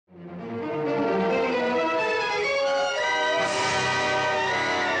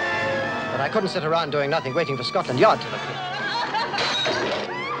I couldn't sit around doing nothing, waiting for Scotland Yard to locate.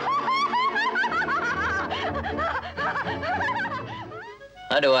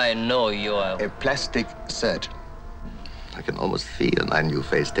 How do I know you are? A plastic surgeon. I can almost feel my new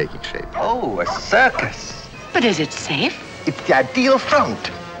face taking shape. Oh, a circus. But is it safe? It's the ideal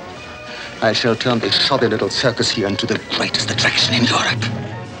front. I shall turn this shoddy little circus here into the greatest attraction in Europe.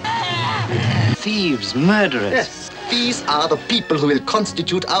 Thieves, murderers. Yes, these are the people who will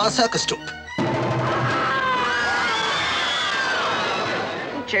constitute our circus troupe.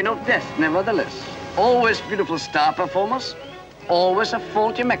 Chain of death, nevertheless. Always beautiful star performers, always a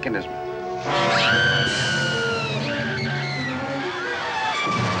faulty mechanism.